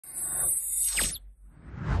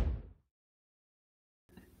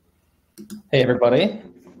Hey, everybody.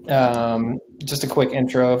 Just a quick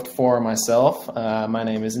intro for myself. My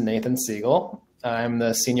name is Nathan Siegel. I'm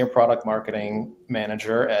the Senior Product Marketing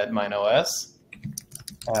Manager at MineOS.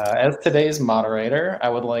 As today's moderator, I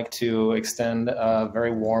would like to extend a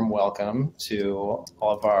very warm welcome to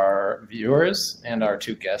all of our viewers and our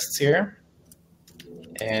two guests here.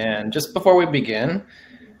 And just before we begin,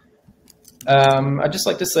 I'd just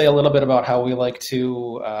like to say a little bit about how we like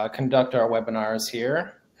to conduct our webinars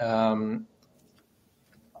here.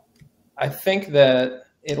 I think that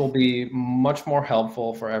it'll be much more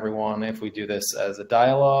helpful for everyone if we do this as a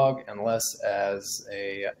dialogue and less as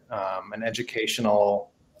an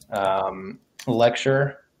educational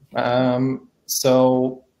lecture.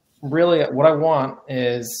 So really what I want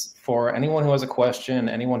is for anyone who has a question,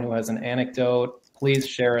 anyone who has an anecdote, please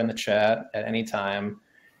share in the chat at any time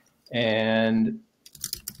and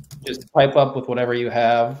just pipe up with whatever you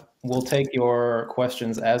have. We'll take your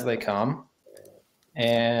questions as they come.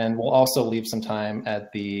 And we'll also leave some time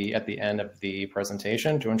at the end of the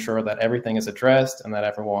presentation to ensure that everything is addressed and that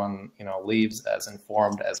everyone leaves as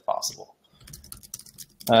informed as possible.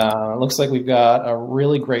 It looks like we've got a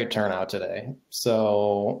really great turnout today.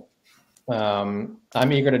 So I'm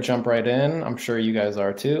eager to jump right in. I'm sure you guys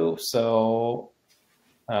are too. So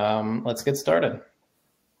let's get started.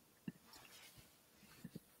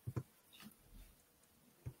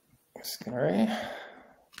 Sorry.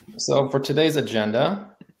 So for today's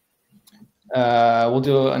agenda, we'll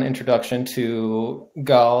do an introduction to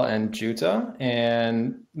Gal and Jutta,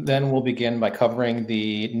 and then we'll begin by covering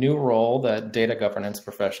the new role that data governance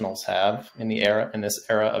professionals have in this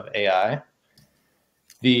era of AI,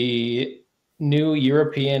 the new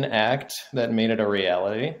European Act that made it a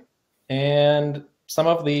reality, and some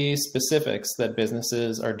of the specifics that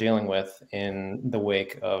businesses are dealing with in the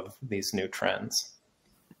wake of these new trends.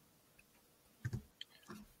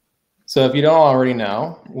 So if you don't already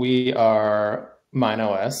know, we are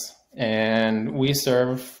MineOS, and we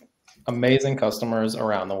serve amazing customers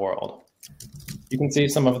around the world. You can see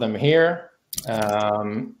some of them here,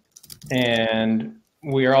 and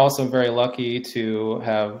we are also very lucky to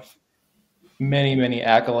have many, many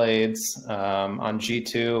accolades on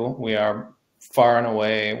G2. We are far and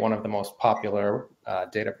away one of the most popular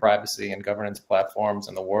data privacy and governance platforms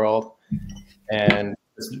in the world, and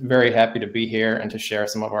very happy to be here and to share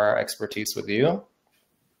some of our expertise with you.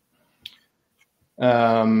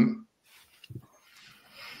 Our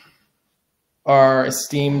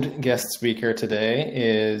esteemed guest speaker today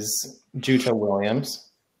is Jutta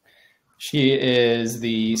Williams. She is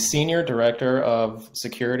the Senior Director of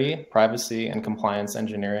Security, Privacy, and Compliance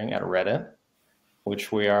Engineering at Reddit,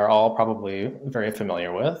 which we are all probably very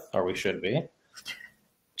familiar with, or we should be.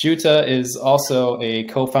 Jutta is also a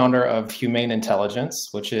co-founder of Humane Intelligence,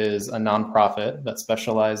 which is a nonprofit that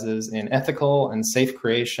specializes in ethical and safe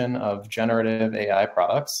creation of generative AI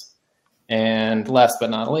products. And last but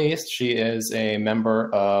not least, she is a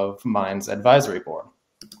member of Mine's advisory board.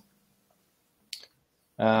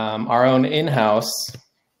 Our own in-house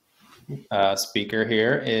speaker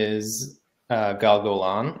here is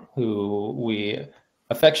Golan, who we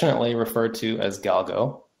affectionately refer to as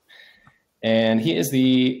Galgo. And he is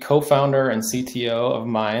the co-founder and CTO of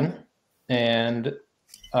Mine, and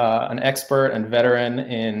an expert and veteran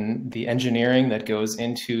in the engineering that goes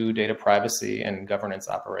into data privacy and governance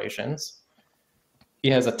operations. He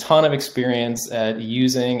has a ton of experience at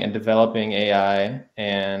using and developing AI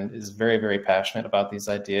and is very, very passionate about these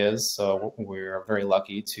ideas. So we're very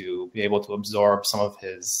lucky to be able to absorb some of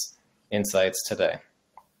his insights today.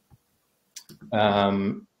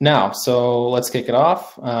 Now, so let's kick it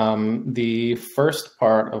off. The first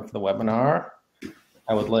part of the webinar,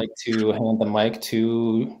 I would like to hand the mic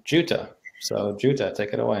to Jutta. So Jutta,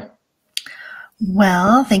 take it away.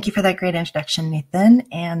 Well, thank you for that great introduction, Nathan,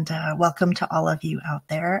 and welcome to all of you out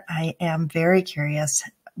there. I am very curious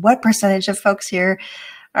what percentage of folks here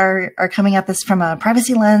are coming at this from a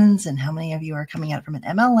privacy lens and how many of you are coming at it from an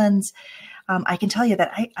ML lens. I can tell you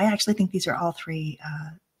that I actually think these are all three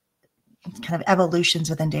kind of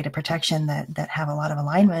evolutions within data protection that have a lot of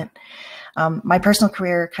alignment. My personal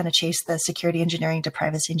career kind of chased the security engineering to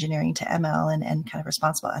privacy engineering to ML and kind of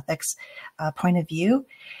responsible ethics point of view.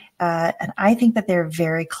 And I think that they're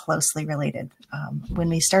very closely related. When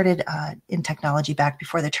we started in technology back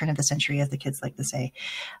before the turn of the century, as the kids like to say,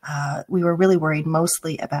 we were really worried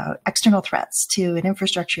mostly about external threats to an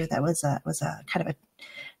infrastructure that was a kind of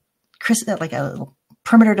like a little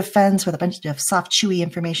perimeter defense with a bunch of soft, chewy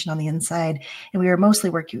information on the inside. And we were mostly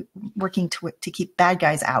working to keep bad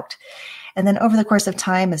guys out. And then over the course of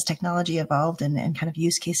time, as technology evolved and kind of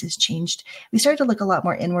use cases changed, we started to look a lot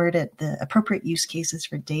more inward at the appropriate use cases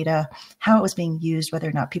for data, how it was being used, whether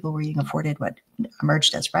or not people were being afforded what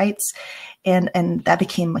emerged as rights. And that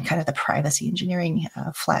became kind of the privacy engineering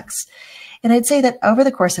flex. And I'd say that over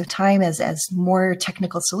the course of time, as more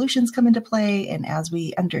technical solutions come into play, and as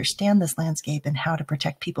we understand this landscape and how to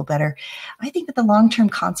protect people better, I think that the long-term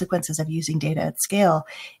consequences of using data at scale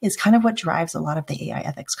is kind of what drives a lot of the AI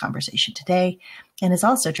ethics conversation today, and is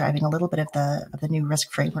also driving a little bit of the new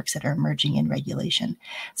risk frameworks that are emerging in regulation.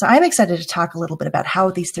 So I'm excited to talk a little bit about how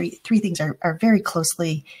these three things are very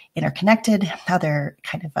closely interconnected, how they're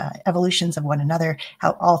kind of evolutions of one another,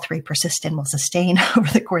 how all three persist and will sustain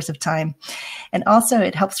over the course of time. And also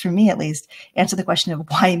it helps, for me at least, answer the question of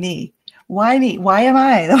why me? Why me? Why am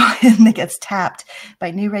I the one that gets tapped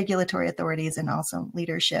by new regulatory authorities and also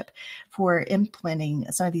leadership for implementing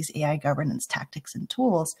some of these AI governance tactics and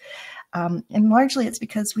tools? And largely it's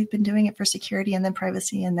because we've been doing it for security and then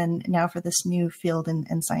privacy, and then now for this new field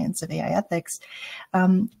and science of AI ethics.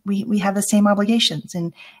 We have the same obligations.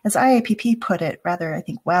 And as IAPP put it, rather, I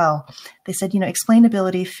think, well, they said,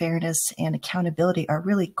 explainability, fairness, and accountability are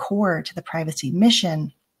really core to the privacy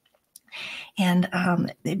mission. And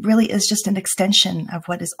it really is just an extension of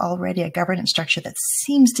what is already a governance structure that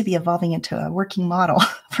seems to be evolving into a working model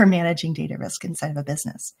for managing data risk inside of a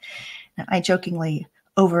business. Now, I jokingly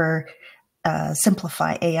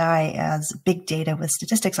simplify AI as big data with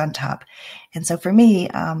statistics on top. And so for me,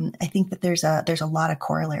 I think that there's a lot of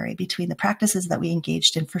corollary between the practices that we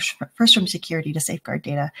engaged in first from security to safeguard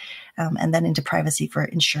data, and then into privacy for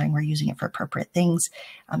ensuring we're using it for appropriate things,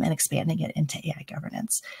 and expanding it into AI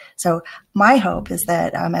governance. So my hope is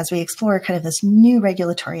that as we explore kind of this new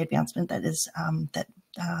regulatory advancement that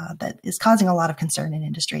is causing a lot of concern in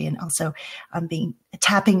industry, and also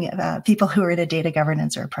tapping people who are in a data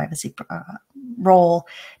governance or a privacy role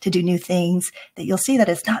to do new things, that you'll see that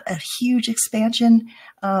it's not a huge expansion,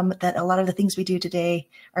 that a lot of the things we do today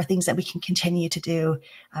are things that we can continue to do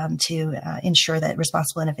to ensure that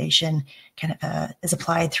responsible innovation kind of is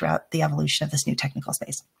applied throughout the evolution of this new technical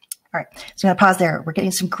space. All right, so I'm going to pause there. We're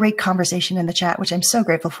getting some great conversation in the chat, which I'm so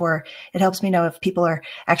grateful for. It helps me know if people are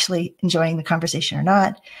actually enjoying the conversation or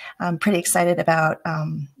not. I'm pretty excited about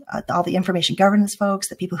all the information governance folks,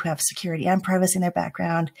 the people who have security and privacy in their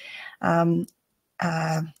background. I'm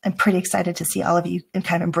pretty excited to see all of you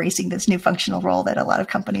kind of embracing this new functional role that a lot of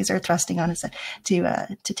companies are thrusting on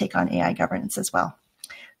to take on AI governance as well.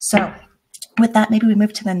 So with that, maybe we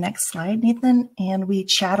move to the next slide, Nathan, and we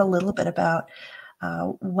chat a little bit about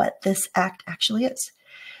what this act actually is.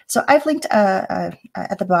 So I've linked at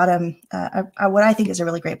the bottom what I think is a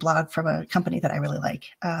really great blog from a company that I really like.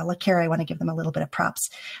 Lacare, I want to give them a little bit of props,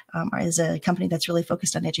 is a company that's really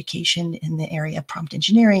focused on education in the area of prompt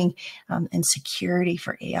engineering and security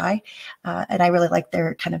for AI. And I really like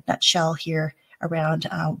their kind of nutshell here around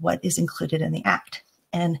what is included in the act.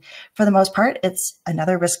 And for the most part, it's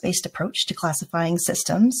another risk-based approach to classifying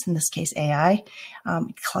systems, in this case AI,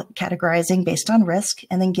 categorizing based on risk,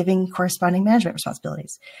 and then giving corresponding management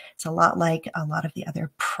responsibilities. It's a lot like a lot of the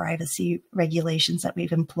other privacy regulations that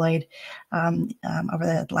we've employed over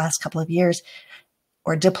the last couple of years,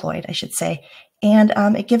 or deployed, I should say. And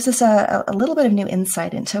it gives us a little bit of new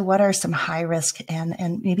insight into what are some high risk and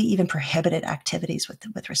maybe even prohibited activities with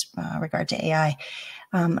regard to AI.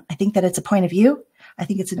 I think that it's a point of view. I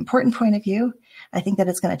think it's an important point of view. I think that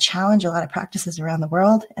it's going to challenge a lot of practices around the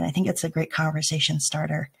world, and I think it's a great conversation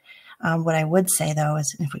starter. What I would say, though,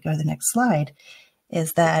 is if we go to the next slide,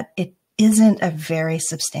 is that it isn't a very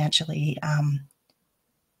substantially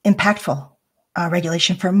impactful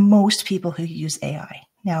regulation for most people who use AI.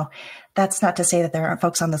 Now, that's not to say that there aren't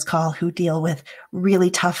folks on this call who deal with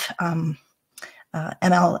really tough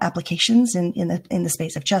ML applications in the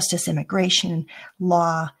space of justice, immigration,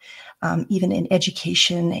 law, even in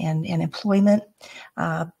education and employment.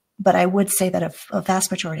 But I would say that a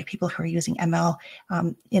vast majority of people who are using ML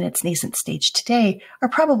in its nascent stage today are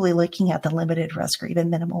probably looking at the limited risk or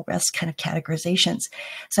even minimal risk kind of categorizations.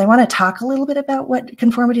 So I want to talk a little bit about what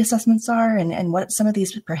conformity assessments are and what some of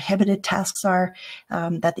these prohibited tasks are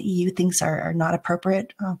that the EU thinks are not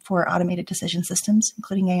appropriate for automated decision systems,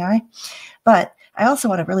 including AI. But I also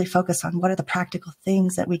want to really focus on what are the practical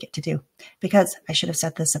things that we get to do, because I should have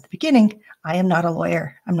said this at the beginning. I am not a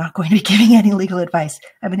lawyer. I'm not going to be giving any legal advice.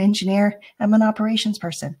 I'm an engineer. I'm an operations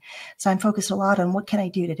person. So I'm focused a lot on what can I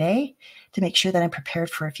do today to make sure that I'm prepared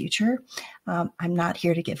for a future. I'm not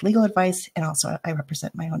here to give legal advice. And also I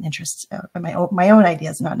represent my own interests, my own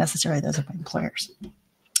ideas, not necessarily those of my employers,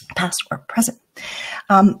 past or present.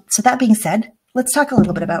 So that being said, let's talk a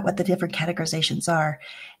little bit about what the different categorizations are.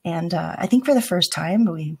 And I think for the first time,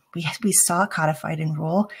 we saw codified in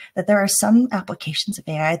rule that there are some applications of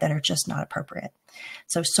AI that are just not appropriate.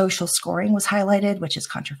 So social scoring was highlighted, which is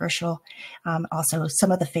controversial. Also,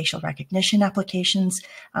 some of the facial recognition applications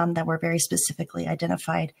that were very specifically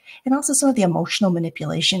identified, and also some of the emotional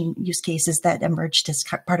manipulation use cases that emerged as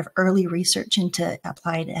part of early research into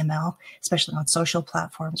applied ML, especially on social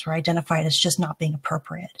platforms, were identified as just not being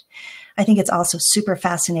appropriate. I think it's also super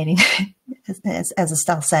fascinating, as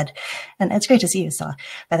Estelle said, and it's great to see you, Estelle,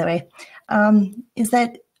 by the way, is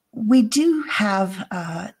that we do have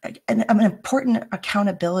an important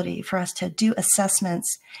accountability for us to do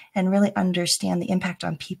assessments and really understand the impact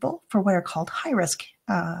on people for what are called high-risk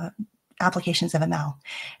applications of ML.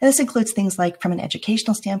 And this includes things like, from an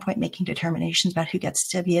educational standpoint, making determinations about who gets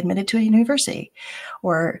to be admitted to a university,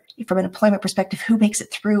 or from an employment perspective, who makes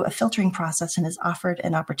it through a filtering process and is offered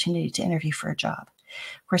an opportunity to interview for a job.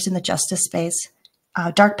 Of course, in the justice space,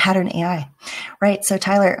 dark pattern AI, right? So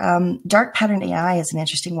Tyler, dark pattern AI is an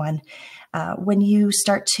interesting one. When you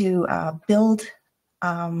start to build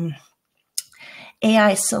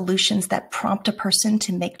AI solutions that prompt a person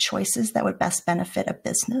to make choices that would best benefit a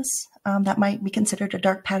business, that might be considered a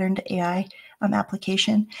dark patterned AI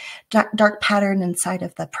application. Dark pattern inside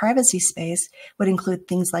of the privacy space would include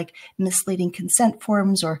things like misleading consent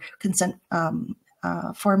forms or consent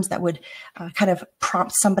forms that would kind of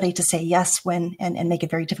prompt somebody to say yes when and make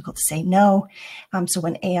it very difficult to say no. So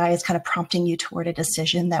when AI is kind of prompting you toward a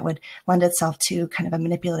decision that would lend itself to kind of a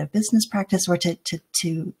manipulative business practice, or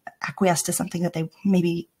to acquiesce to something that they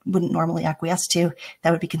maybe wouldn't normally acquiesce to,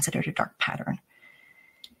 that would be considered a dark pattern.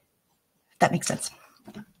 That makes sense.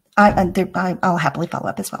 I'll happily follow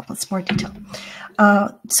up as well with some more detail.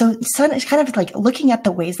 So it's kind of like looking at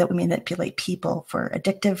the ways that we manipulate people for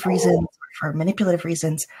addictive reasons, for manipulative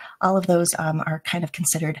reasons. All of those are kind of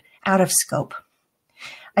considered out of scope.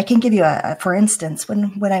 I can give you for instance,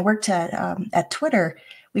 when I worked at Twitter,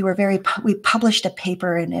 we published a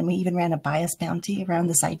paper and we even ran a bias bounty around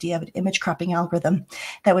this idea of an image cropping algorithm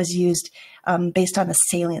that was used based on a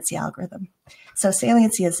saliency algorithm. So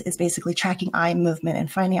saliency is basically tracking eye movement and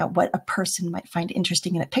finding out what a person might find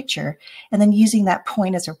interesting in a picture, and then using that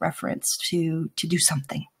point as a reference to do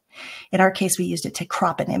something. In our case, we used it to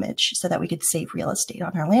crop an image so that we could save real estate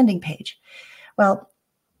on our landing page. Well,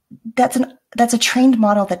 that's a trained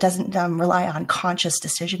model that doesn't rely on conscious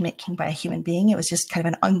decision-making by a human being. It was just kind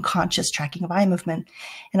of an unconscious tracking of eye movement.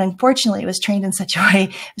 And unfortunately, it was trained in such a way,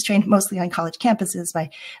 it was trained mostly on college campuses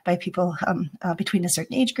by people between a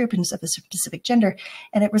certain age group and of a specific gender.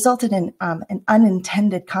 And it resulted in an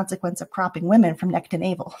unintended consequence of cropping women from neck to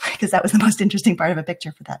navel, because that was the most interesting part of a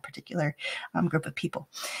picture for that particular group of people.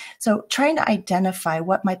 So trying to identify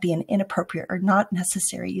what might be an inappropriate or not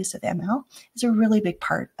necessary use of ML is a really big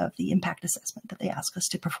part of the impact assessment that they ask us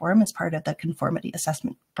to perform as part of the conformity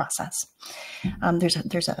assessment process.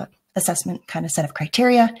 There's a assessment kind of set of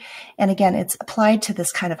criteria. And again, it's applied to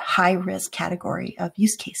this kind of high risk category of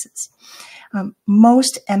use cases.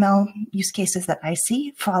 Most ML use cases that I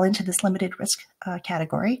see fall into this limited risk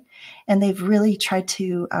category. And they've really tried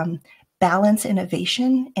to balance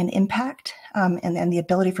innovation and impact and the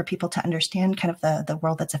ability for people to understand kind of the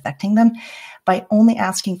world that's affecting them by only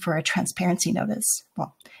asking for a transparency notice.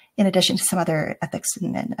 Well, in addition to some other ethics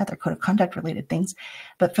and other code of conduct related things.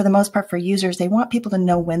 But for the most part, for users, they want people to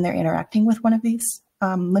know when they're interacting with one of these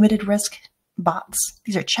limited risk bots.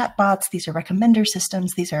 These are chat bots. These are recommender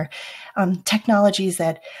systems. These are technologies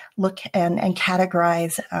that look and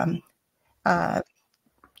categorize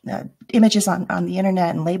images on the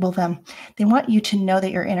internet and label them. They want you to know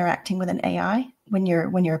that you're interacting with an AI when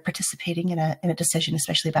you're participating in a decision,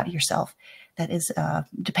 especially about yourself, that is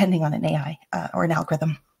depending on an AI or an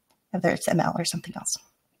algorithm, whether it's ML or something else.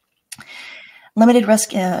 Limited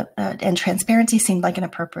risk and transparency seemed like an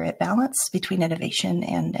appropriate balance between innovation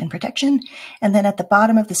and protection. And then at the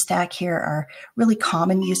bottom of the stack here are really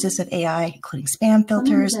common uses of AI, including spam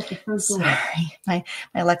filters. Sorry, my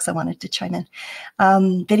Alexa wanted to chime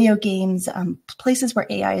in. Video games, places where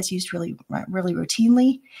AI is used really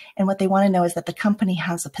routinely. And what they want to know is that the company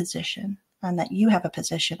has a position, and that you have a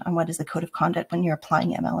position on what is the code of conduct when you're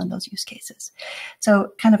applying ML in those use cases.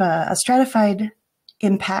 So kind of a stratified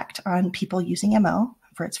impact on people using ML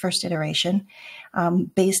for its first iteration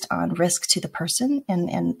based on risk to the person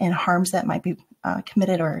and harms that might be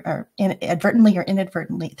committed or advertently or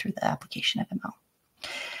inadvertently through the application of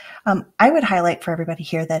ML. I would highlight for everybody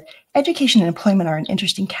here that education and employment are an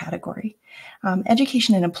interesting category.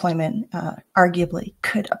 Education and employment arguably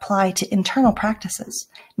could apply to internal practices,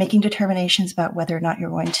 making determinations about whether or not you're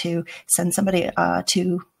going to send somebody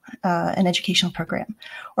to an educational program,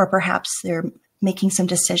 or perhaps they're making some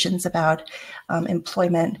decisions about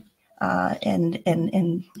employment and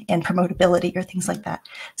promotability or things like that.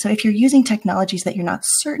 So if you're using technologies that you're not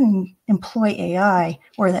certain employ AI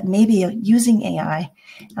or that may be using AI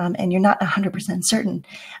and you're not 100% certain,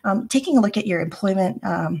 taking a look at your employment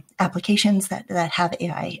applications that have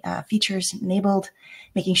AI features enabled,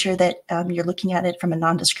 making sure that you're looking at it from a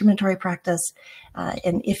non-discriminatory practice.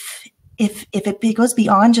 And if it goes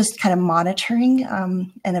beyond just kind of monitoring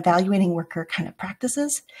and evaluating worker kind of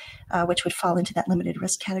practices, which would fall into that limited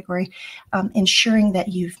risk category, ensuring that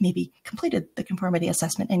you've maybe completed the conformity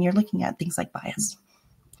assessment and you're looking at things like bias.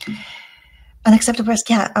 Unacceptable risk,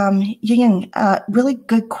 yeah. Yuying, really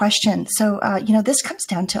good question. So, this comes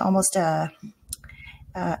down to almost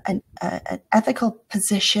an ethical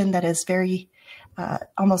position that is very,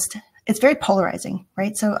 it's very polarizing,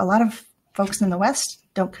 right? So a lot of folks in the West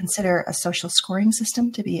don't consider a social scoring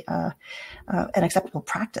system to be an acceptable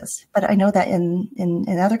practice. But I know that in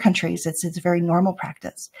other countries, it's a very normal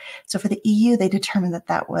practice. So for the EU, they determined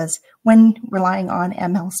that was when relying on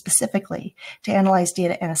ML specifically to analyze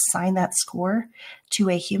data and assign that score to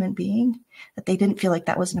a human being, that they didn't feel like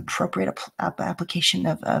that was an appropriate application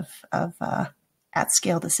of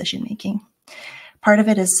at-scale decision-making. Part of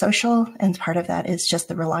it is social, and part of that is just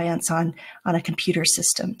the reliance on a computer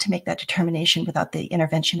system to make that determination without the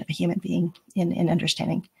intervention of a human being in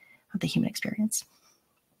understanding of the human experience.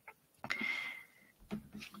 I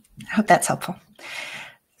hope that's helpful.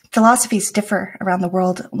 Philosophies differ around the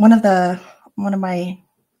world. One of my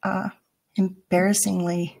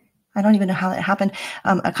embarrassingly, I don't even know how that happened,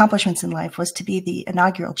 accomplishments in life was to be the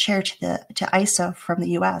inaugural chair to ISO from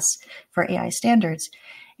the US for AI standards.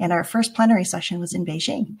 And our first plenary session was in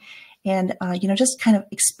Beijing. And, just kind of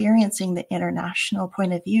experiencing the international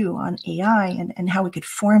point of view on AI and how we could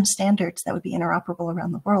form standards that would be interoperable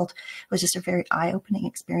around the world was just a very eye-opening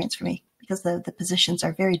experience for me, because the positions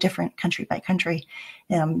are very different country by country,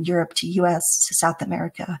 Europe to US to South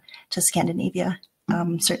America to Scandinavia,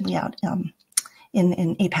 certainly out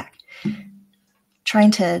in APAC.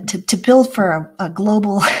 Trying to build for a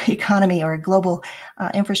global economy or a global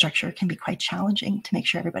infrastructure can be quite challenging to make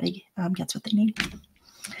sure everybody gets what they need.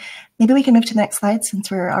 Maybe we can move to the next slide since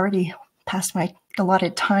we're already past my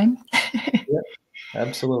allotted time. Yep,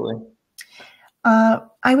 absolutely.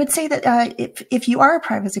 I would say that if you are a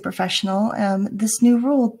privacy professional, this new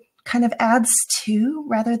rule kind of adds to,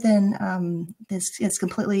 rather than this is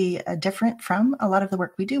completely different from a lot of the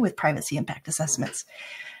work we do with privacy impact assessments.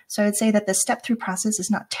 So I would say that the step-through process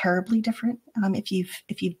is not terribly different. If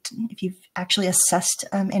you've actually assessed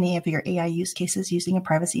any of your AI use cases using a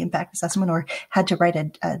privacy impact assessment or had to write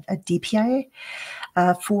a DPI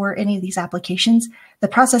for any of these applications, the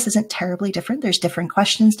process isn't terribly different. There's different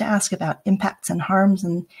questions to ask about impacts and harms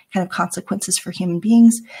and kind of consequences for human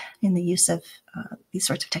beings in the use of these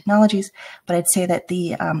sorts of technologies. But I'd say that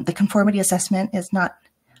the conformity assessment is not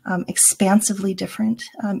expansively different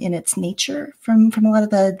in its nature from a lot of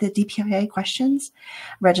the DPIA questions.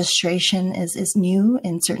 Registration is new,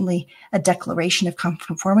 and certainly a declaration of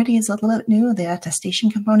conformity is a little bit new, the attestation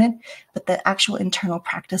component, but the actual internal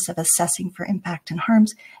practice of assessing for impact and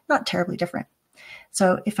harms, not terribly different.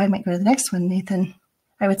 So if I might go to the next one, Nathan,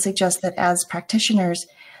 I would suggest that as practitioners,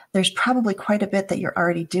 there's probably quite a bit that you're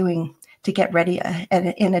already doing to get ready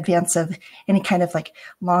in advance of any kind of like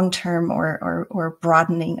long-term or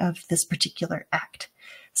broadening of this particular act.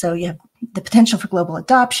 So you have the potential for global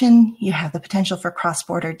adoption. You have the potential for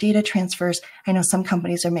cross-border data transfers. I know some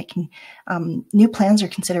companies are making new plans or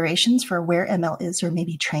considerations for where ML is or may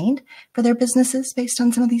be trained for their businesses based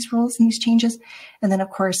on some of these rules and these changes. And then,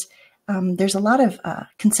 of course, there's a lot of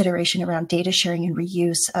consideration around data sharing and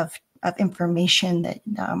reuse of information that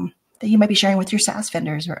you might be sharing with your SaaS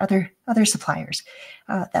vendors or other suppliers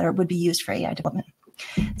that would be used for AI development.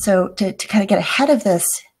 So to kind of get ahead of this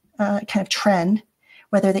kind of trend,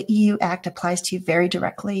 whether the EU Act applies to you very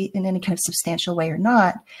directly in any kind of substantial way or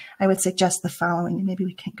not, I would suggest the following, and maybe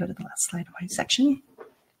we can go to the last slide of my section,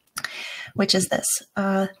 which is this,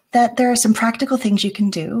 that there are some practical things you can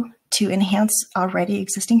do to enhance already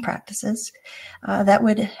existing practices that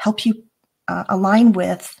would help you align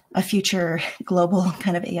with a future global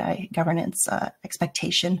kind of AI governance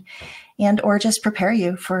expectation, and or just prepare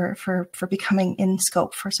you for becoming in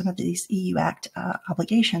scope for some of these EU Act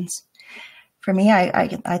obligations. For me,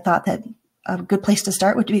 I thought that a good place to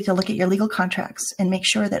start would be to look at your legal contracts and make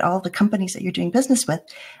sure that all the companies that you're doing business with,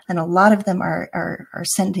 and a lot of them are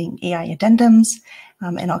sending AI addendums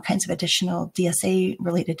and all kinds of additional DSA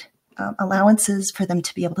related allowances for them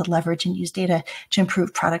to be able to leverage and use data to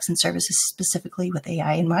improve products and services specifically with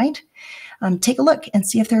AI in mind. Take a look and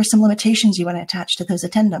see if there are some limitations you want to attach to those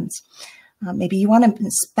addendums. Maybe you want to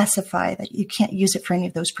specify that you can't use it for any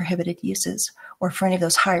of those prohibited uses or for any of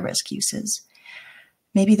those high-risk uses.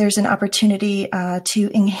 Maybe there's an opportunity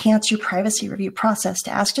to enhance your privacy review process,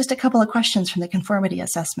 to ask just a couple of questions from the conformity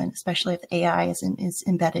assessment, especially if AI is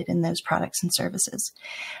embedded in those products and services,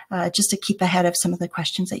 just to keep ahead of some of the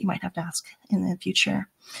questions that you might have to ask in the future.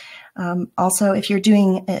 Also, if you're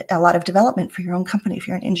doing a lot of development for your own company, if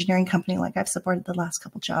you're an engineering company like I've supported the last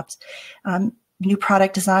couple jobs, new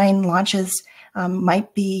product design launches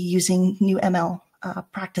might be using new ML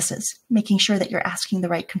practices, making sure that you're asking the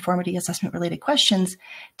right conformity assessment related questions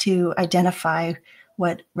to identify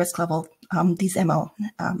what risk level these ML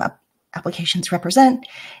applications represent,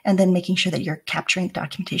 and then making sure that you're capturing the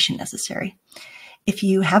documentation necessary. If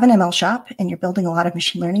you have an ML shop and you're building a lot of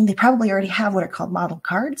machine learning, they probably already have what are called model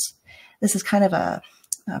cards. This is kind of a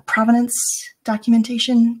provenance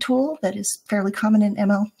documentation tool that is fairly common in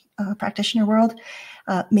ML practitioner world.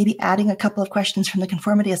 Maybe adding a couple of questions from the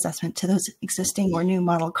conformity assessment to those existing or new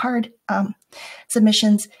model card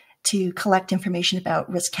submissions to collect information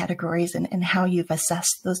about risk categories and how you've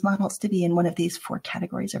assessed those models to be in one of these 4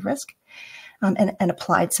 categories of risk, and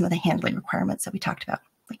applied some of the handling requirements that we talked about,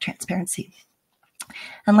 like transparency.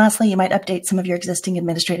 And lastly, you might update some of your existing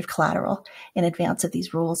administrative collateral in advance of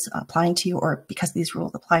these rules applying to you, or because these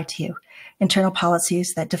rules apply to you. Internal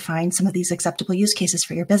policies that define some of these acceptable use cases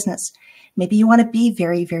for your business. Maybe you want to be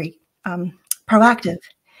very, very proactive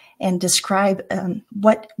and describe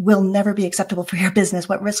what will never be acceptable for your business,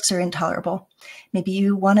 what risks are intolerable. Maybe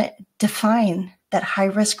you want to define that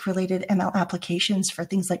high-risk related ML applications for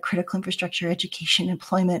things like critical infrastructure, education,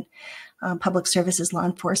 employment, public services, law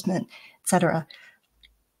enforcement, et cetera,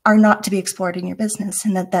 are not to be explored in your business,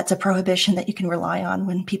 and that's a prohibition that you can rely on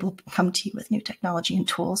when people come to you with new technology and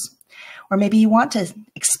tools. Or maybe you want to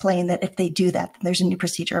explain that if they do that, there's a new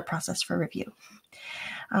procedure or process for review.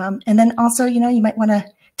 And then also, you might want to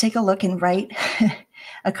take a look and write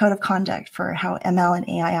a code of conduct for how ML and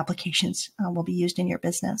AI applications will be used in your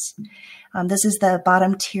business. This is the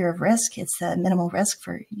bottom tier of risk. It's the minimal risk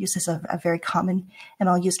for uses of very common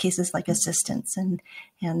ML use cases like assistance and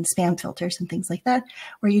spam filters and things like that,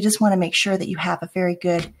 where you just want to make sure that you have a very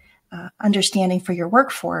good understanding for your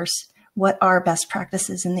workforce what are best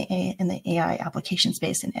practices in the AI application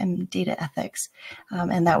space and data ethics,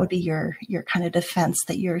 and that would be your kind of defense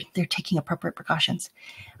that they're taking appropriate precautions.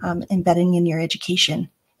 Embedding in your education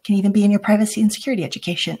can even be in your privacy and security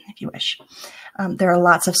education if you wish. There are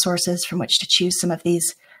lots of sources from which to choose some of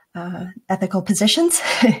these ethical positions.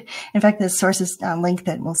 In fact, the sources link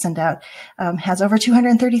that we'll send out has over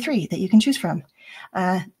 233 that you can choose from.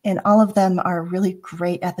 And all of them are really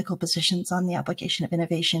great ethical positions on the application of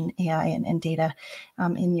innovation, AI, and data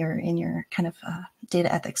in your kind of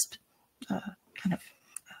data ethics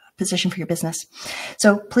position for your business.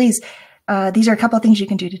 So please, these are a couple of things you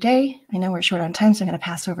can do today. I know we're short on time, so I'm going to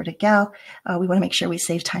pass over to Gal. We want to make sure we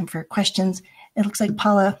save time for questions. It looks like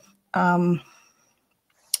Paula,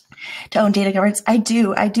 to own data governance. I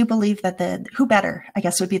do believe that who better, I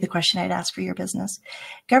guess, would be the question I'd ask for your business.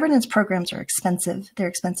 Governance programs are expensive. They're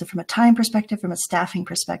expensive from a time perspective, from a staffing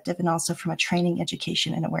perspective, and also from a training,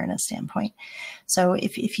 education, and awareness standpoint. So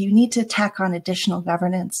if you need to tack on additional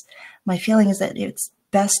governance, my feeling is that it's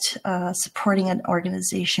best supporting an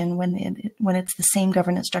organization when it's the same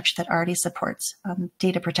governance structure that already supports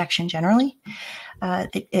data protection generally.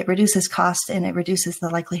 It reduces cost and it reduces the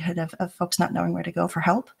likelihood of folks not knowing where to go for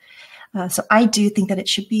help. So I do think that it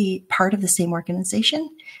should be part of the same organization.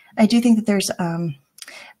 I do think that there's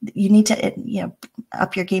you need to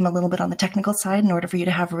up your game a little bit on the technical side in order for you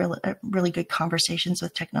to have really good conversations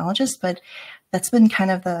with technologists. But that's been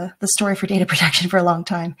kind of the story for data protection for a long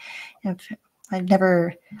time. I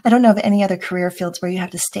don't know of any other career fields where you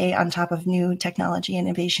have to stay on top of new technology,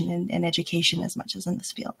 innovation, and education as much as in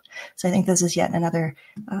this field. So I think this is yet another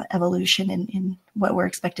evolution in what we're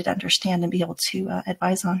expected to understand and be able to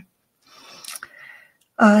advise on.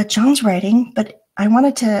 John's writing, but I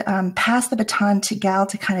wanted to pass the baton to Gal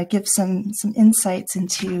to kind of give some insights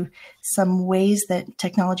into some ways that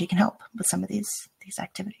technology can help with some of these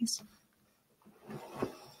activities.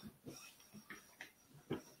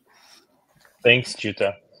 Thanks,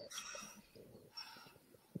 Jutta.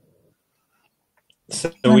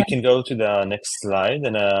 So we can go to the next slide,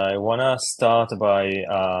 and I want to start by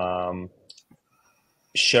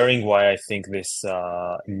sharing why I think this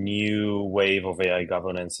new wave of AI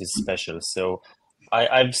governance is special. So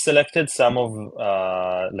I've selected some of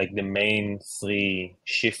like the main 3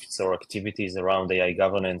 shifts or activities around AI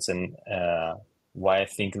governance and why I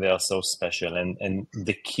think they are so special. And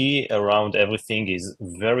the key around everything is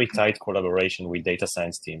very tight collaboration with data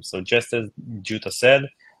science teams. So just as Jutta said,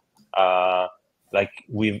 Like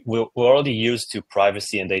we're already used to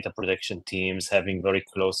privacy and data protection teams having very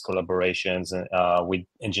close collaborations with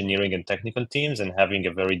engineering and technical teams, and having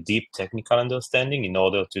a very deep technical understanding in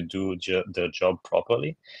order to do the job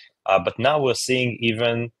properly. But now we're seeing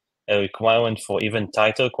even a requirement for even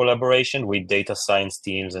tighter collaboration with data science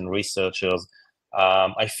teams and researchers.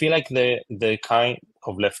 I feel like the kind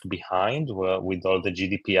of left behind with all the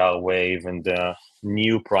GDPR wave and the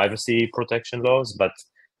new privacy protection laws, but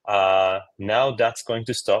now that's going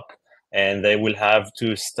to stop, and they will have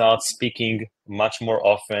to start speaking much more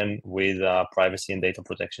often with privacy and data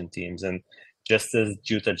protection teams. And just as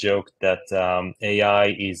Jutta joked that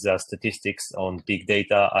AI is statistics on big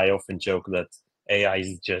data, I often joke that AI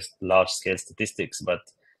is just large-scale statistics, but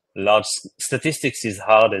large statistics is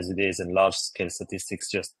hard as it is, and large-scale statistics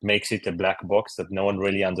just makes it a black box that no one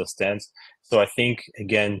really understands. So I think,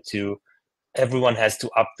 again, everyone has to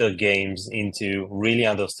up their games into really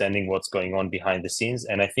understanding what's going on behind the scenes.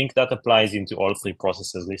 And I think that applies into all three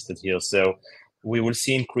processes listed here. So we will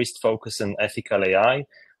see increased focus on ethical AI.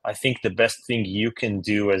 I think the best thing you can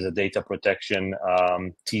do as a data protection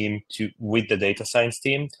team with the data science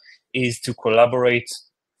team is to collaborate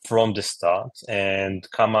from the start and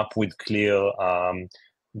come up with clear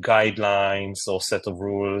guidelines or set of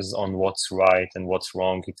rules on what's right and what's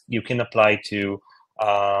wrong. You can apply to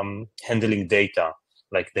handling data,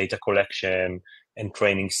 like data collection and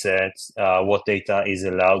training sets, what data is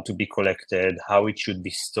allowed to be collected, how it should be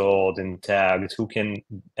stored and tagged, who can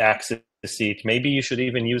access it. Maybe you should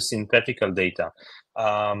even use synthetical data,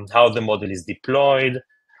 how the model is deployed,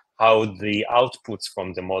 how the outputs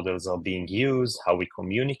from the models are being used, how we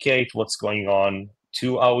communicate what's going on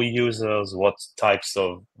to our users, what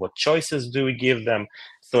choices do we give them.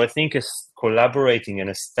 So I think collaborating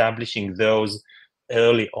and establishing those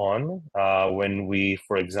early on, when we,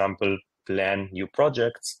 for example, plan new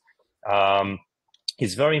projects,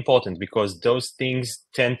 is very important, because those things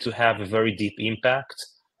tend to have a very deep impact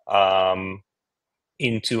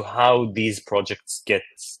into how these projects get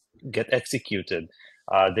executed.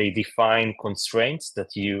 They define constraints that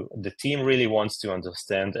the team really wants to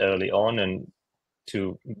understand early on, and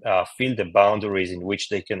to feel the boundaries in which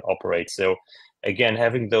they can operate. So again,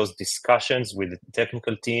 having those discussions with the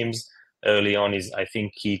technical teams early on is, I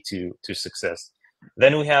think, key to success.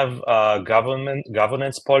 Then we have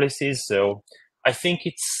governance policies. So I think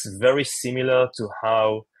it's very similar to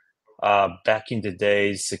how back in the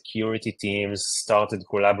days, security teams started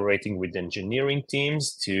collaborating with engineering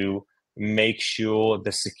teams to make sure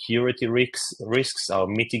the security risks are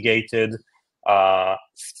mitigated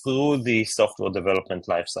through the software development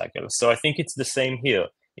lifecycle. So I think it's the same here.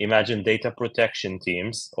 Imagine data protection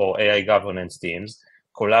teams or AI governance teams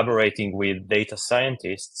collaborating with data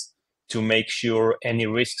scientists to make sure any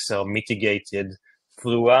risks are mitigated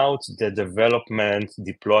throughout the development,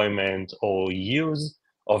 deployment, or use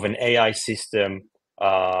of an AI system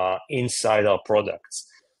inside our products.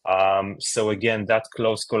 So again, that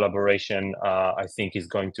close collaboration, I think, is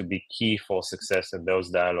going to be key for success in those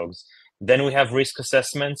dialogues. Then we have risk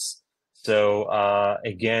assessments. So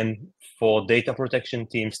again, for data protection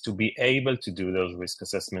teams to be able to do those risk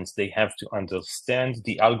assessments, they have to understand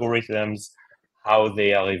the algorithms, how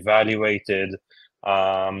they are evaluated,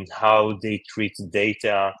 how they treat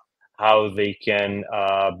data, how they can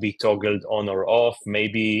be toggled on or off.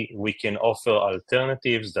 Maybe we can offer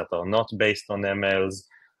alternatives that are not based on MLs.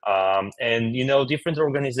 And, different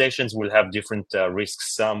organizations will have different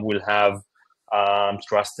risks. Some will have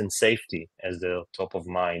trust and safety as their top of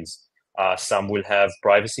minds. Some will have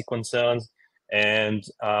privacy concerns, and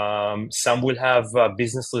some will have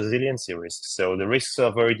business resiliency risks. So the risks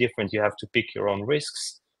are very different. You have to pick your own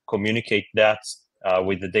risks, communicate that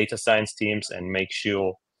with the data science teams, and make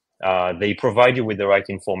sure they provide you with the right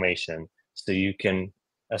information so you can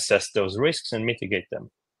assess those risks and mitigate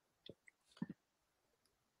them.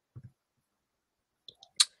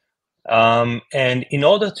 And in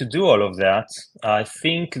order to do all of that, I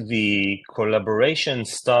think the collaboration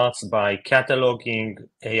starts by cataloging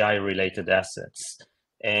AI-related assets.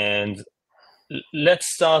 And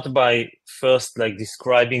let's start by first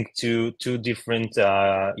describing two different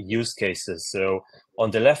use cases. So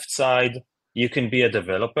on the left side, you can be a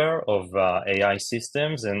developer of AI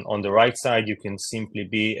systems, and on the right side, you can simply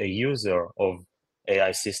be a user of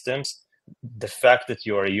AI systems. The fact that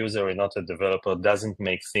you're a user and not a developer doesn't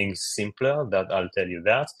make things simpler, that I'll tell you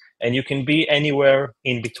that. And you can be anywhere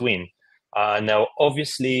in between. Now,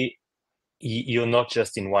 obviously, you're not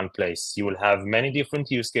just in one place. You will have many different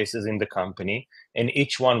use cases in the company, and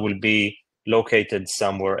each one will be located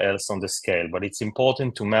somewhere else on the scale. But it's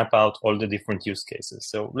important to map out all the different use cases.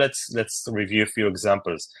 So let's review a few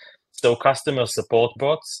examples. So customer support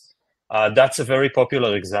bots, that's a very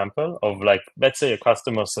popular example of, like, let's say a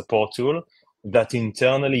customer support tool that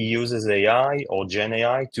internally uses AI or Gen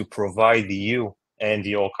AI to provide you and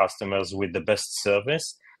your customers with the best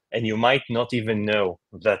service. And you might not even know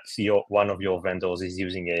that one of your vendors is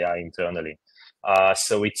using AI internally.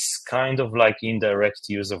 So it's kind of like indirect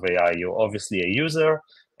use of AI. You're obviously a user,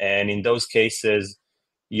 and in those cases,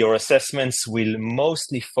 your assessments will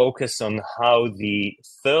mostly focus on how the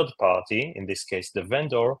third party, in this case the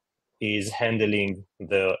vendor, is handling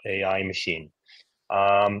the AI machine.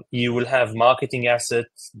 You will have marketing asset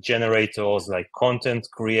generators like content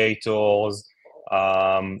creators,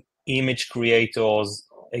 image creators.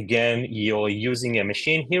 Again, you're using a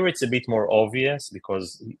machine. Here it's a bit more obvious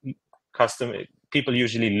because people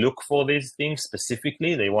usually look for these things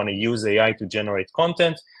specifically. They want to use AI to generate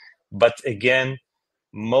content. But again,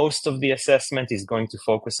 most of the assessment is going to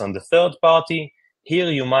focus on the third party.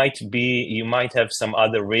 Here you might have some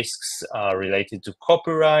other risks related to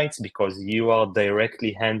copyrights because you are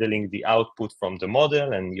directly handling the output from the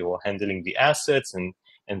model and you are handling the assets and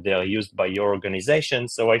they are used by your organization.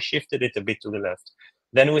 So I shifted it a bit to the left.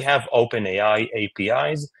 Then we have OpenAI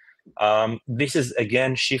APIs. This is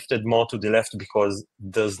again shifted more to the left because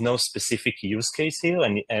there's no specific use case here,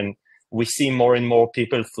 and we see more and more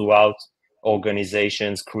people throughout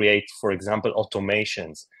organizations create, for example,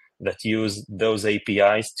 automations that use those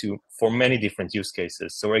APIs for many different use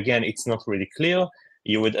cases. So again, it's not really clear.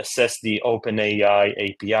 You would assess the OpenAI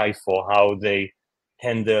API for how they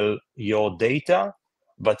handle your data,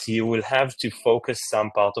 but you will have to focus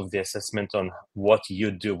some part of the assessment on what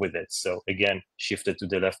you do with it. So again, shifted to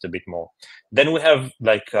the left a bit more. Then we have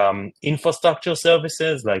like infrastructure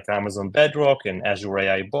services like Amazon Bedrock and Azure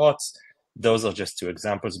AI Bots. Those are just two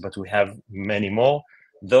examples, but we have many more.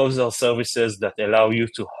 Those are services that allow you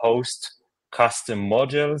to host custom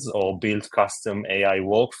modules or build custom AI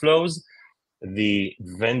workflows. The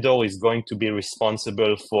vendor is going to be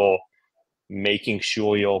responsible for making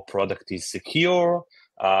sure your product is secure,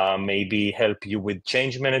 maybe help you with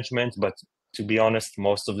change management, but to be honest,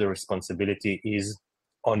 most of the responsibility is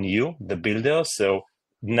on you, the builder. So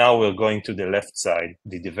now we're going to the left side,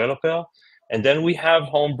 the developer. And then we have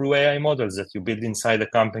homebrew AI models that you build inside the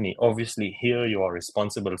company. Obviously, here you are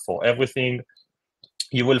responsible for everything.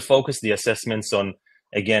 You will focus the assessments on,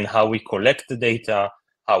 again, how we collect the data,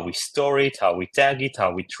 how we store it, how we tag it,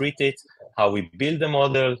 how we treat it, how we build the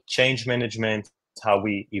model, change management, how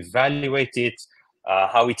we evaluate it,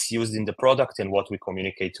 how it's used in the product, and what we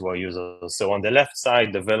communicate to our users. So on the left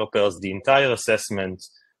side, developers, the entire assessment,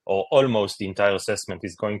 or almost the entire assessment,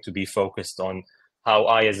 is going to be focused on how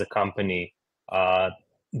I, as a company,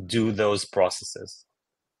 do those processes.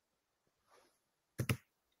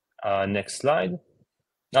 Next slide.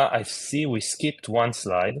 I see we skipped one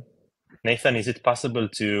slide. Nathan, is it possible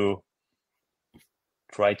to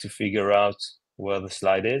try to figure out where the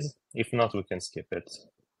slide is? If not, we can skip it.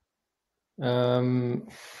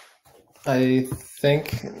 I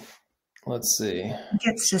think, let's see. I think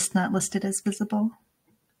it's just not listed as visible.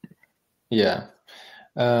 Yeah.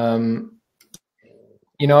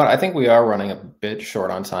 You know what? I think we are running a bit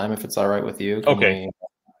short on time, if it's all right with you.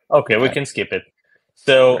 Okay, we can skip it.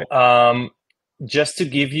 So just to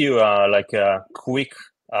give you like a quick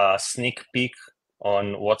sneak peek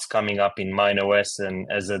on what's coming up in MineOS, and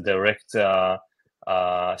as a direct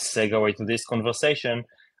segue to this conversation,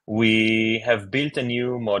 we have built a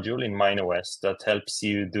new module in MineOS that helps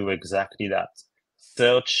you do exactly that.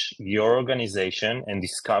 Search your organization and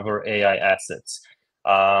discover AI assets.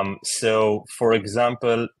 So, for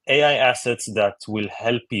example, AI assets that will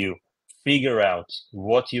help you figure out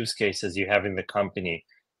what use cases you have in the company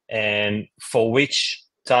and for which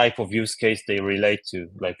type of use case they relate to,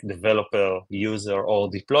 like developer, user, or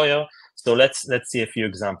deployer. So let's see a few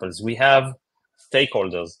examples. We have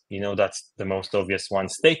stakeholders. You know, that's the most obvious one.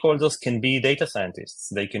 Stakeholders can be data scientists.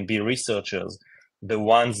 They can be researchers, the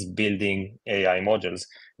ones building AI modules.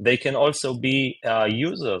 They can also be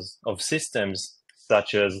users of systems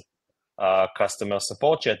such as customer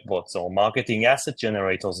support chatbots or marketing asset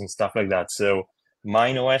generators and stuff like that. So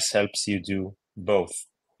MineOS helps you do both.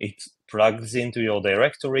 It plugs into your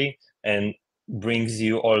directory and brings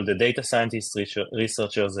you all the data scientists,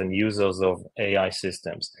 researchers, and users of AI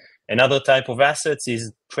systems. Another type of assets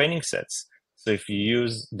is training sets. So if you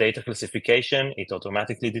use data classification, it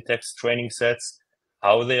automatically detects training sets,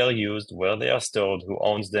 how they are used, where they are stored, who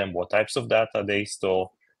owns them, what types of data they store,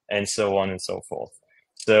 and so on and so forth.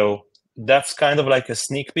 So that's kind of like a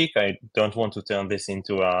sneak peek. I don't want to turn this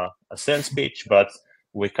into a sales pitch, but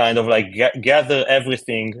we kind of like gather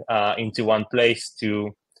everything into one place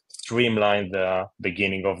to streamline the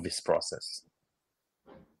beginning of this process.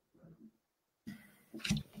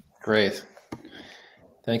 Great.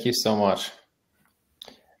 Thank you so much.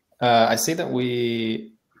 I see that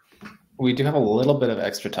we do have a little bit of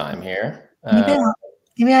extra time here.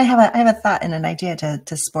 Maybe I have a thought and an idea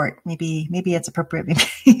to sport. Maybe it's appropriate. Maybe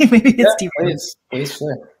it's deeper. Please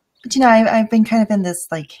share. But I've been kind of in this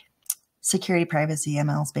like security, privacy,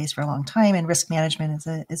 ML space for a long time, and risk management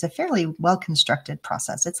is a fairly well constructed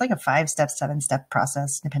process. It's like a 5-step, 7-step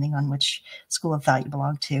process, depending on which school of thought you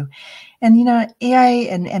belong to. And AI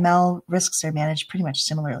and ML risks are managed pretty much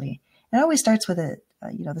similarly. It always starts with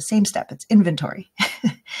the same step. It's inventory.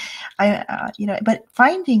 But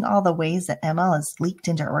finding all the ways that ML is leaked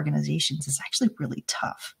into organizations is actually really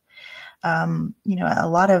tough. A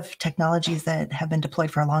lot of technologies that have been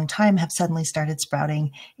deployed for a long time have suddenly started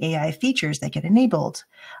sprouting AI features that get enabled,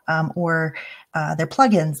 or they're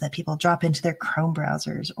plugins that people drop into their Chrome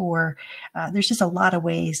browsers, or there's just a lot of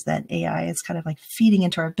ways that AI is kind of like feeding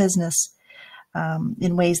into our business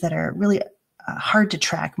in ways that are really hard to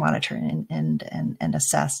track, monitor, and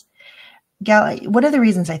assess. Gal, one of the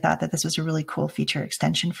reasons I thought that this was a really cool feature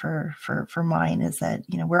extension for Mine is that,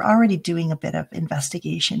 we're already doing a bit of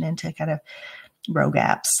investigation into kind of rogue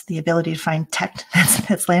apps, the ability to find tech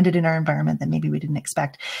that's landed in our environment that maybe we didn't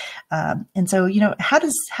expect. And so, how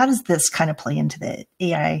does this kind of play into the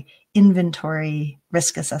AI inventory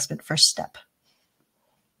risk assessment first step?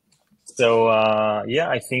 So,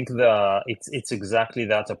 I think it's exactly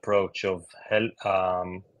that approach of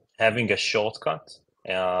having a shortcut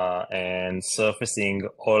and surfacing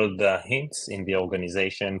all the hints in the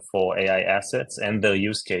organization for AI assets and their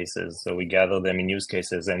use cases. So we gather them in use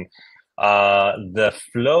cases, and the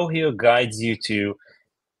flow here guides you to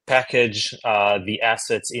package the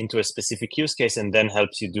assets into a specific use case and then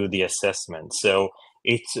helps you do the assessment. So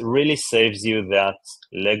it really saves you that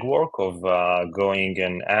legwork of going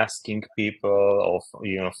and asking people,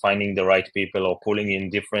 or finding the right people, or pulling in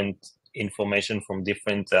different information from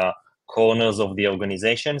different corners of the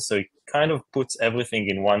organization. So it kind of puts everything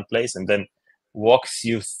in one place and then walks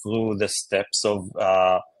you through the steps of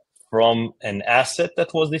from an asset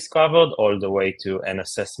that was discovered all the way to an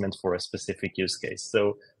assessment for a specific use case.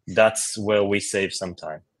 So that's where we save some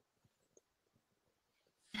time.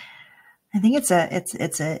 I think it's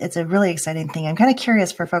a really exciting thing. I'm kind of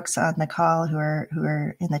curious for folks on the call who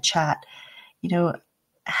are in the chat,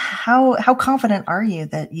 how confident are you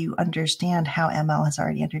that you understand how ML has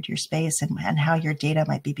already entered your space and how your data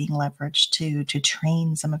might be being leveraged to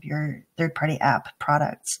train some of your third-party app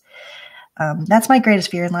products? That's my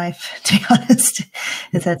greatest fear in life, to be honest,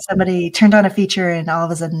 is that somebody turned on a feature and all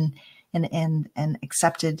of a sudden and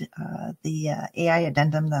accepted the AI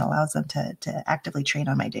addendum that allows them to actively train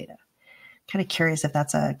on my data. Kind of curious if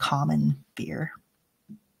that's a common fear.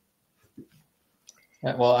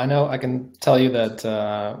 Well, I can tell you that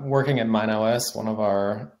working at MineOS, one of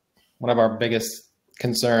our biggest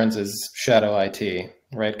concerns is shadow IT,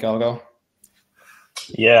 right, Galgo?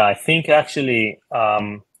 Yeah, I think actually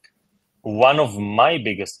one of my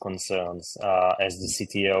biggest concerns as the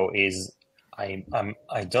CTO is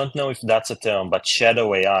I don't know if that's a term, but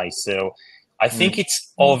shadow AI. So I think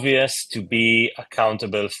it's obvious to be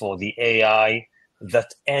accountable for the AI that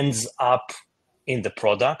ends up in the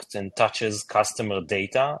product and touches customer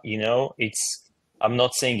data. I'm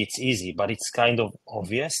not saying it's easy, but it's kind of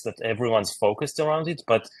obvious that everyone's focused around it.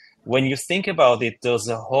 But when you think about it, there's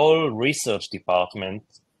a whole research department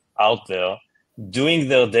out there doing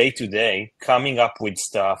their day-to-day, coming up with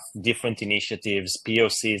stuff, different initiatives,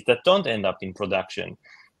 POCs that don't end up in production.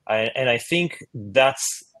 And I think those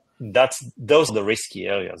are the risky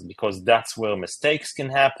areas, because that's where mistakes can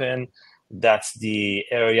happen. That's the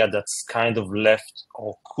area that's kind of left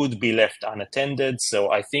or could be left unattended. So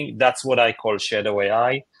I think that's what I call shadow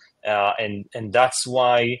AI. And that's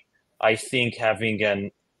why I think having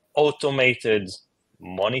an automated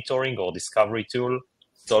monitoring or discovery tool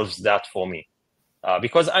solves that for me.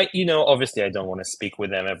 Because obviously I don't want to speak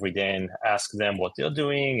with them every day and ask them what they're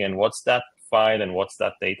doing and what's that file and what's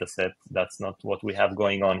that data set. That's not what we have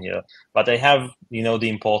going on here. But I have, the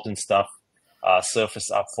important stuff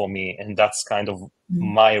surface up for me, and that's kind of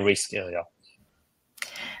my risk area.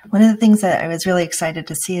 One of the things that I was really excited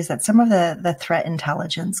to see is that some of the threat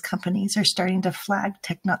intelligence companies are starting to flag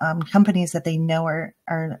companies that they know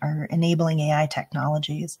are enabling AI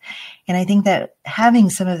technologies. And I think that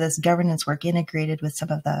having some of this governance work integrated with some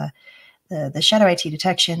of the shadow IT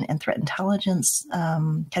detection and threat intelligence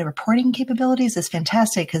kind of reporting capabilities is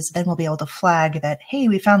fantastic, because then we'll be able to flag that, hey,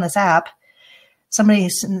 we found this app.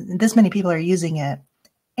 This many people are using it.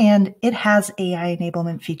 And it has AI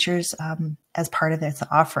enablement features as part of its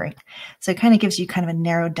offering. So it kind of gives you kind of a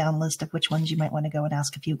narrowed down list of which ones you might want to go and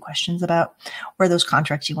ask a few questions about, or those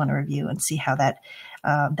contracts you want to review and see how that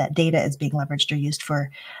data is being leveraged or used for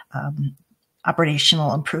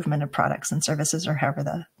operational improvement of products and services, or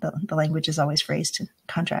however the language is always phrased to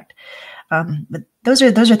contract. But those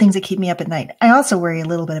are things that keep me up at night. I also worry a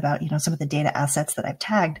little bit about, some of the data assets that I've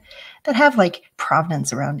tagged that have like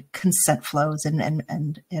provenance around consent flows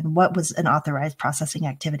and what was an authorized processing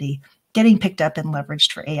activity getting picked up and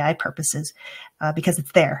leveraged for AI purposes because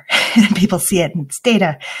it's there. People see it and it's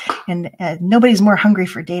data. And nobody's more hungry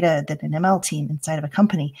for data than an ML team inside of a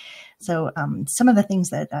company. So some of the things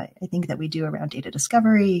that I think that we do around data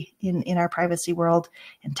discovery in our privacy world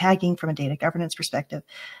and tagging from a data governance perspective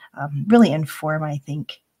really inform, I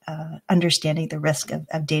think, understanding the risk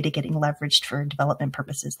of data getting leveraged for development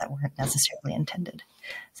purposes that weren't necessarily intended.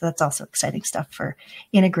 So that's also exciting stuff for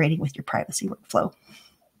integrating with your privacy workflow.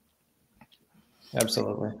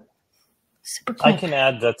 Absolutely. Super cool. I can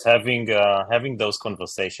add that having those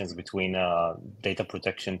conversations between data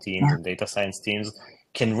protection teams and data science teams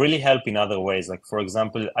can really help in other ways. Like, for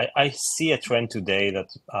example, I see a trend today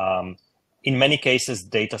that in many cases,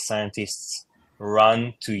 data scientists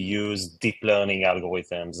run to use deep learning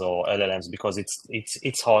algorithms or LLMs because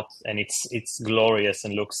it's hot and it's glorious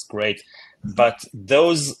and looks great. But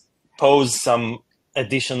those pose some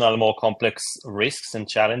additional, more complex risks and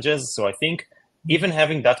challenges. So I think even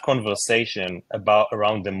having that conversation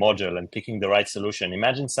around the module and picking the right solution,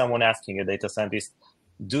 imagine someone asking a data scientist,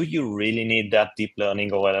 do you really need that deep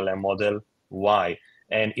learning or LLM model? Why?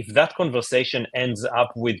 And if that conversation ends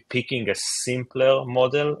up with picking a simpler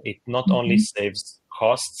model, it not only saves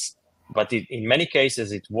costs, but in many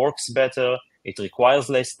cases, it works better, it requires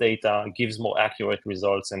less data, gives more accurate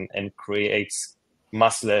results, and creates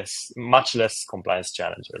much less compliance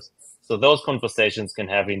challenges. So those conversations can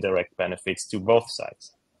have indirect benefits to both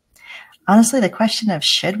sides. Honestly, the question of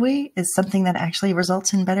should we is something that actually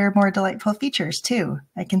results in better, more delightful features too.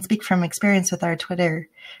 I can speak from experience with our Twitter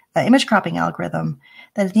image cropping algorithm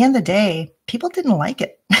that at the end of the day, people didn't like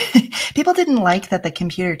it. People didn't like that the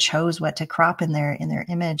computer chose what to crop in their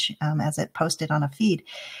image as it posted on a feed.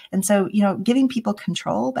 And so, giving people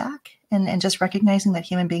control back and just recognizing that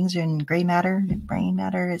human beings are in gray matter, brain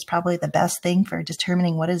matter is probably the best thing for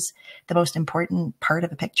determining what is the most important part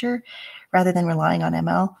of a picture rather than relying on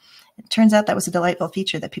ML. It turns out that was a delightful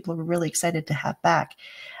feature that people were really excited to have back.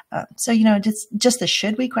 So, just the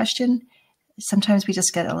should we question, sometimes we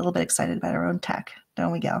just get a little bit excited about our own tech,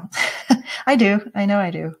 don't we, Gal? I do. I know I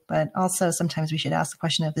do. But also sometimes we should ask the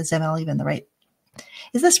question of, is ML even the right?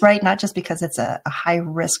 Is this right? Not just because it's a high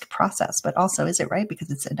risk process, but also is it right because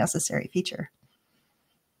it's a necessary feature?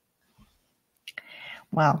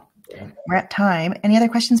 Well, we're at time. Any other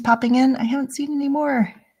questions popping in? I haven't seen any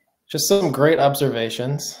more. Just some great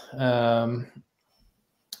observations.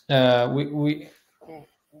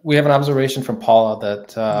 We have an observation from Paula that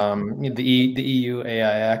the EU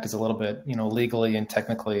AI Act is a little bit, legally and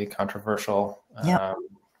technically controversial. Yep.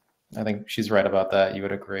 I think she's right about that. You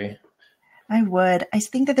would agree? I would. I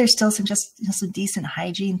think that there's still some decent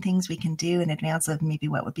hygiene things we can do in advance of maybe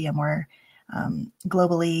what would be a more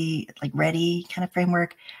globally ready kind of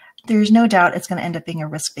framework. There's no doubt it's going to end up being a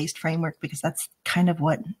risk-based framework because that's kind of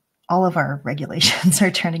what all of our regulations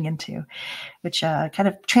are turning into, which kind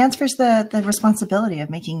of transfers the responsibility of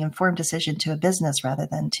making informed decision to a business rather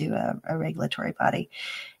than to a regulatory body.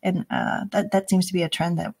 And that seems to be a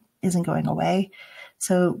trend that isn't going away.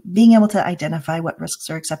 So being able to identify what risks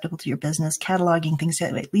are acceptable to your business, cataloging things, so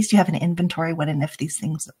at least you have an inventory when and if these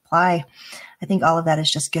things apply. I think all of that is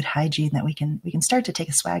just good hygiene that we can start to take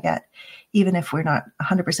a swag at, even if we're not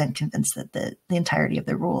 100% convinced that the entirety of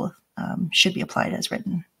the rule should be applied as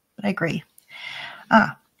written. But I agree.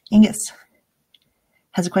 Ingus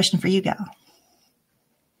has a question for you, Gal.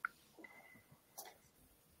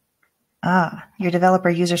 Your developer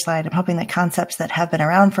user slide. I'm hoping that concepts that have been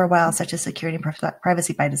around for a while, such as security and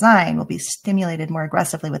privacy by design, will be stimulated more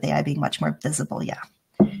aggressively with AI being much more visible. Yeah,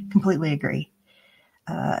 completely agree.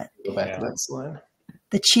 Go back to that slide.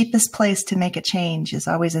 The cheapest place to make a change is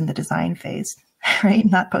always in the design phase, right?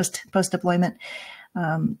 Not post deployment.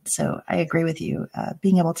 So I agree with you.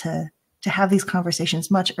 Being able to have these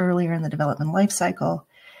conversations much earlier in the development lifecycle,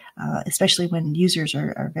 especially when users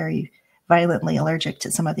are very violently allergic to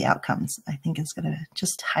some of the outcomes, I think is going to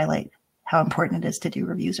just highlight how important it is to do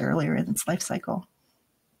reviews earlier in its life cycle.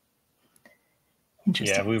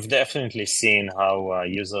 Yeah, we've definitely seen how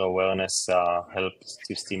user awareness helps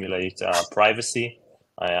to stimulate privacy.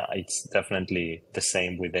 It's definitely the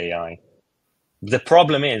same with AI. The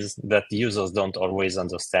problem is that users don't always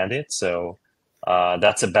understand it. So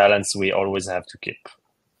that's a balance we always have to keep.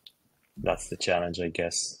 That's the challenge, I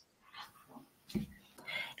guess.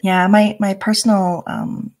 Yeah, my personal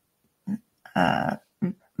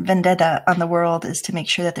vendetta on the world is to make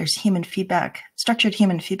sure that there's structured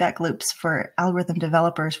human feedback loops for algorithm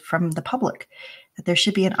developers from the public. That there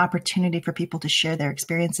should be an opportunity for people to share their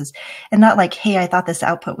experiences, and not like, hey, I thought this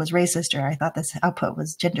output was racist, or I thought this output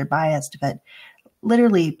was gender biased, but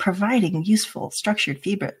literally providing useful, structured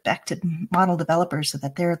feedback back to model developers so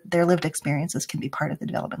that their lived experiences can be part of the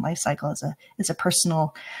development lifecycle is a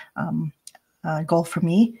personal goal for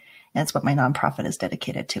me. And it's what my nonprofit is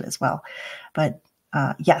dedicated to as well. But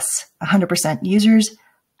yes, 100% users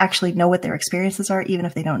actually know what their experiences are, even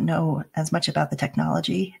if they don't know as much about the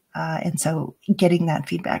technology. And so getting that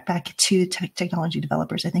feedback back to technology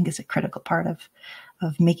developers, I think, is a critical part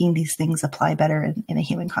of making these things apply better in a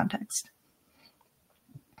human context.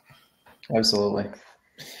 Absolutely.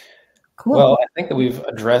 Cool. Well, I think that we've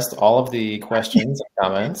addressed all of the questions and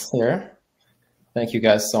comments here. Thank you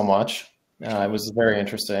guys so much. It was very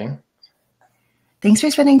interesting. Thanks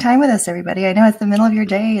for spending time with us, everybody. I know it's the middle of your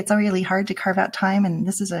day. It's really hard to carve out time, and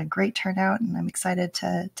this is a great turnout, and I'm excited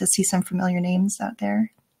to see some familiar names out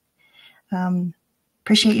there.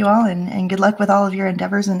 Appreciate you all, and good luck with all of your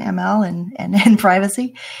endeavors in ML and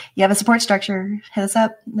privacy. You have a support structure, hit us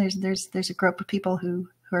up. There's a group of people who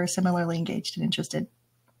are similarly engaged and interested.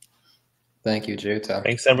 Thank you, Jutta.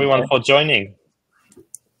 Thanks everyone for joining.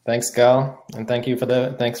 Thanks, Gal, and thanks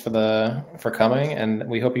for coming. And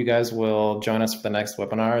we hope you guys will join us for the next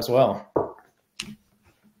webinar as well.